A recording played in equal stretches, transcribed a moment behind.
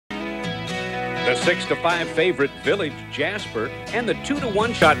The 6-5 favorite Village Jasper and the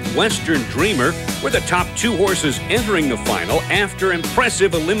 2-1 shot Western Dreamer were the top two horses entering the final after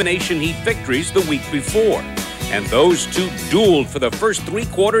impressive elimination heat victories the week before. And those two dueled for the first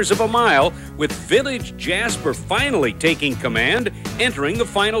 3/4 of a mile, with Village Jasper finally taking command, entering the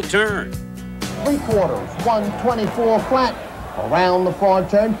final turn. 3/4, 124 flat. Around the far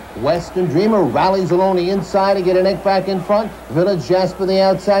turn, Western Dreamer rallies along the inside to get a neck back in front. Village Jasper the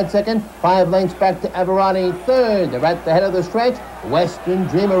outside second. 5 lengths back to Everati third. They're at the head of the stretch. Western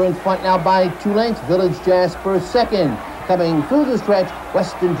Dreamer in front now by 2 lengths. Village Jasper second. Coming through the stretch,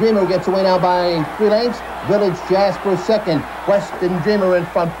 Western Dreamer gets away now by 3 lengths. Village Jasper second. Western Dreamer in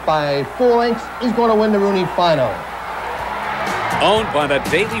front by 4 lengths. He's going to win the Rooney final. Owned by the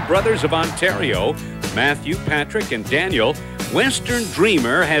Daly Brothers of Ontario, Matthew, Patrick, and Daniel, Western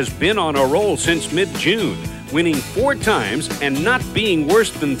Dreamer has been on a roll since mid-June, winning 4 times and not being worse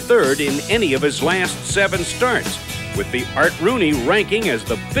than third in any of his last 7 starts, with the Art Rooney ranking as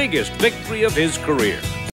the biggest victory of his career.